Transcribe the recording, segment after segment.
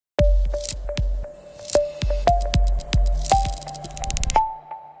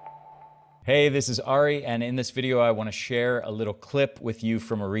Hey, this is Ari, and in this video, I want to share a little clip with you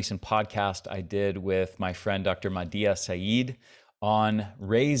from a recent podcast I did with my friend Dr. Madia Saeed on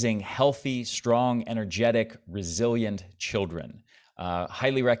raising healthy, strong, energetic, resilient children.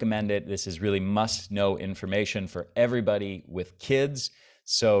 Highly recommend it. This is really must-know information for everybody with kids.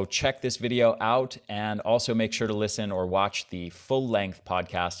 So check this video out and also make sure to listen or watch the full-length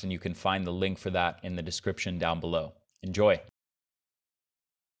podcast, and you can find the link for that in the description down below. Enjoy.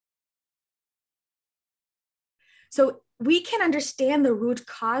 So we can understand the root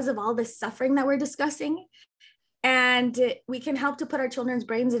cause of all this suffering that we're discussing, and we can help to put our children's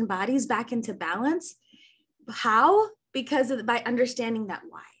brains and bodies back into balance. How? By understanding that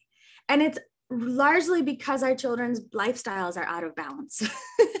why. And it's largely because our children's lifestyles are out of balance.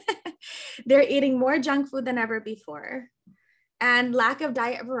 They're eating more junk food than ever before, and lack of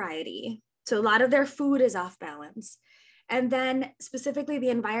diet variety. So a lot of their food is off balance. And then specifically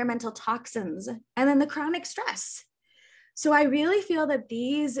the environmental toxins, and then the chronic stress. So I really feel that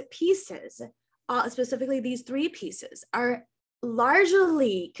these pieces, specifically these three pieces, are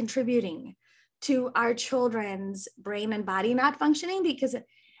largely contributing to our children's brain and body not functioning,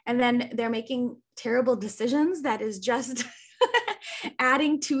 and then they're making terrible decisions that is just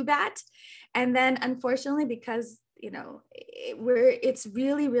adding to that. And then unfortunately, because it's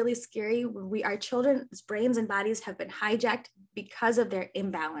really, really scary when our children's brains and bodies have been hijacked because of their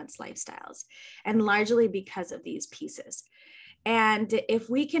imbalanced lifestyles, and largely because of these pieces. And if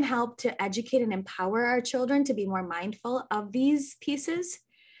we can help to educate and empower our children to be more mindful of these pieces,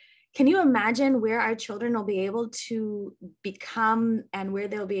 can you imagine where our children will be able to become and where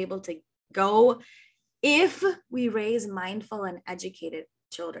they'll be able to go if we raise mindful and educated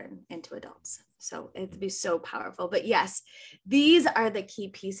children into adults? So it'd be so powerful. But yes, these are the key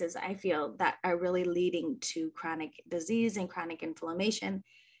pieces I feel that are really leading to chronic disease and chronic inflammation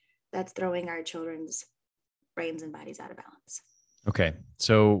that's throwing our children's brains and bodies out of balance. Okay.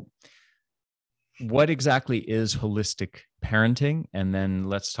 So what exactly is holistic parenting? And then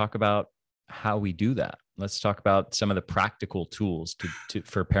let's talk about how we do that. Let's talk about some of the practical tools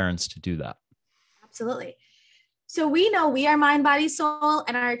for parents to do that. Absolutely. So we know we are mind, body, soul,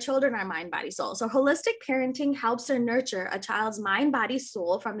 and our children are mind, body, soul. So holistic parenting helps to nurture a child's mind, body,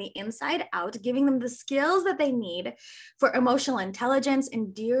 soul from the inside out, giving them the skills that they need for emotional intelligence,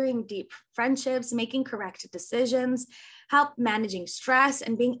 enduring deep friendships, making correct decisions, help managing stress,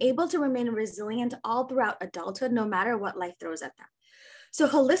 and being able to remain resilient all throughout adulthood, no matter what life throws at them. So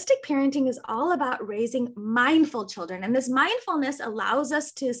holistic parenting is all about raising mindful children. And this mindfulness allows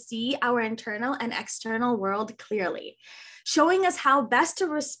us to see our internal and external world clearly, showing us how best to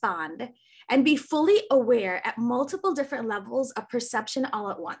respond and be fully aware at multiple different levels of perception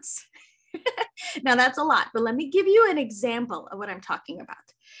all at once. Now that's a lot, but let me give you an example of what I'm talking about.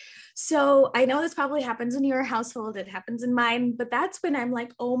 So I know this probably happens in your household, it happens in mine, but that's when I'm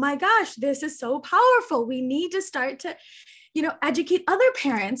like, oh my gosh, this is so powerful. We need to start to educate other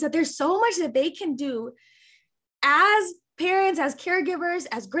parents that there's so much that they can do as parents, as caregivers,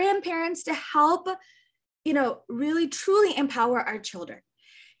 as grandparents to help, really truly empower our children.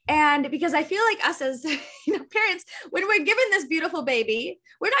 And because I feel like us as, parents, when we're given this beautiful baby,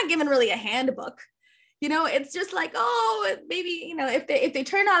 we're not given really a handbook. It's just like, oh, maybe, if they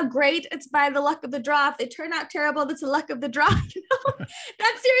turn out great, it's by the luck of the draw. If they turn out terrible, that's the luck of the draw.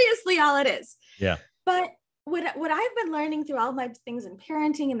 That's seriously all it is. Yeah. But what I've been learning through all my things in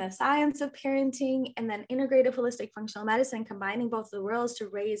parenting and the science of parenting, and then integrative holistic functional medicine, combining both the worlds to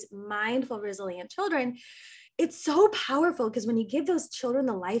raise mindful, resilient children, it's so powerful because when you give those children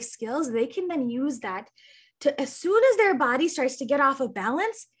the life skills, they can then use that to, as soon as their body starts to get off of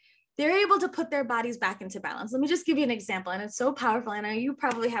balance, they're able to put their bodies back into balance. Let me just give you an example, and it's so powerful. I know you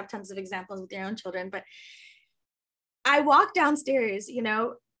probably have tons of examples with your own children, but I walk downstairs,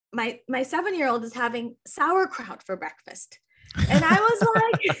 my 7-year-old is having sauerkraut for breakfast. And I was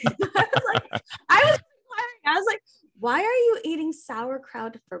like, why are you eating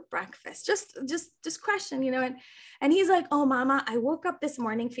sauerkraut for breakfast? Just question, and he's like, oh, mama, I woke up this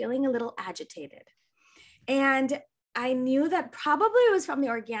morning feeling a little agitated. And I knew that probably it was from the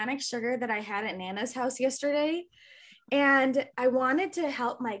organic sugar that I had at Nana's house yesterday. And I wanted to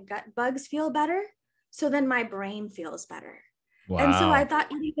help my gut bugs feel better. So then my brain feels better. Wow. And so I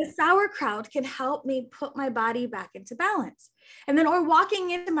thought eating the sauerkraut can help me put my body back into balance. And then, or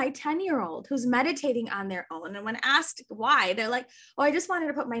walking into my 10-year-old who's meditating on their own. And when asked why, they're like, oh, I just wanted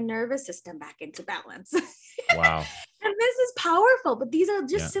to put my nervous system back into balance. Wow. And this is powerful, but these are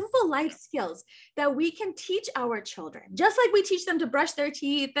just simple life skills that we can teach our children, just like we teach them to brush their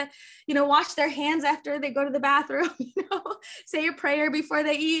teeth, wash their hands after they go to the bathroom, say a prayer before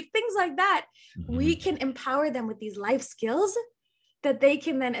they eat, things like that. Mm-hmm. We can empower them with these life skills that they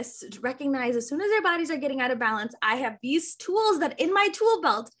can then recognize as soon as their bodies are getting out of balance. I have these tools that in my tool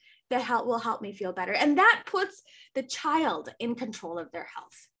belt that will help me feel better. And that puts the child in control of their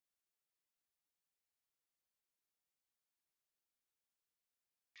health.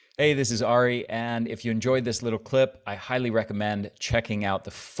 Hey, this is Ari, and if you enjoyed this little clip, I highly recommend checking out the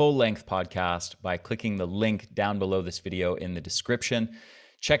full-length podcast by clicking the link down below this video in the description.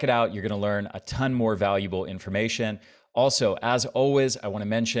 Check it out. You're going to learn a ton more valuable information. Also, as always, I want to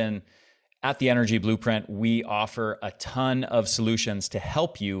mention at the Energy Blueprint, we offer a ton of solutions to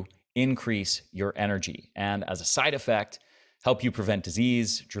help you increase your energy. And as a side effect, help you prevent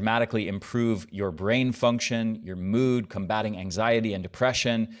disease, dramatically improve your brain function, your mood, combating anxiety and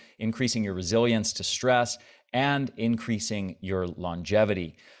depression, increasing your resilience to stress, and increasing your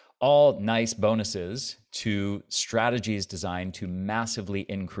longevity. All nice bonuses to strategies designed to massively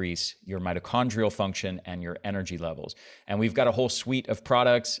increase your mitochondrial function and your energy levels. And we've got a whole suite of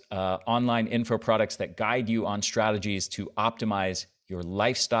products, online info products that guide you on strategies to optimize your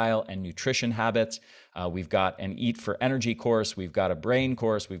lifestyle and nutrition habits. We've got an Eat for Energy course. We've got a brain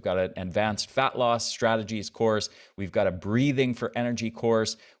course. We've got an advanced fat loss strategies course. We've got a breathing for energy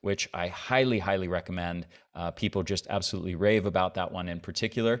course, which I highly, highly recommend. People just absolutely rave about that one in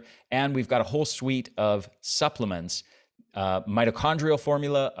particular. And we've got a whole suite of supplements, mitochondrial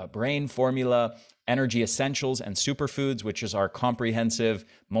formula, a brain formula, energy essentials and superfoods, which is our comprehensive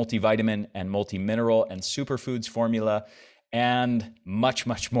multivitamin and multimineral and superfoods formula, and much,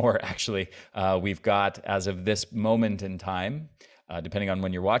 much more, actually. We've got, as of this moment in time, depending on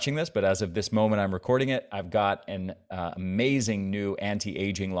when you're watching this, but as of this moment I'm recording it, I've got an amazing new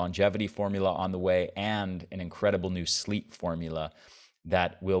anti-aging longevity formula on the way and an incredible new sleep formula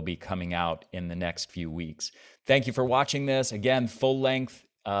that will be coming out in the next few weeks. Thank you for watching this. Again, full-length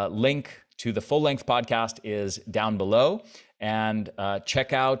link to the full-length podcast is down below. And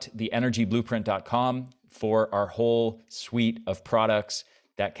check out theenergyblueprint.com for our whole suite of products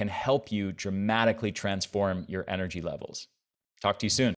that can help you dramatically transform your energy levels. Talk to you soon.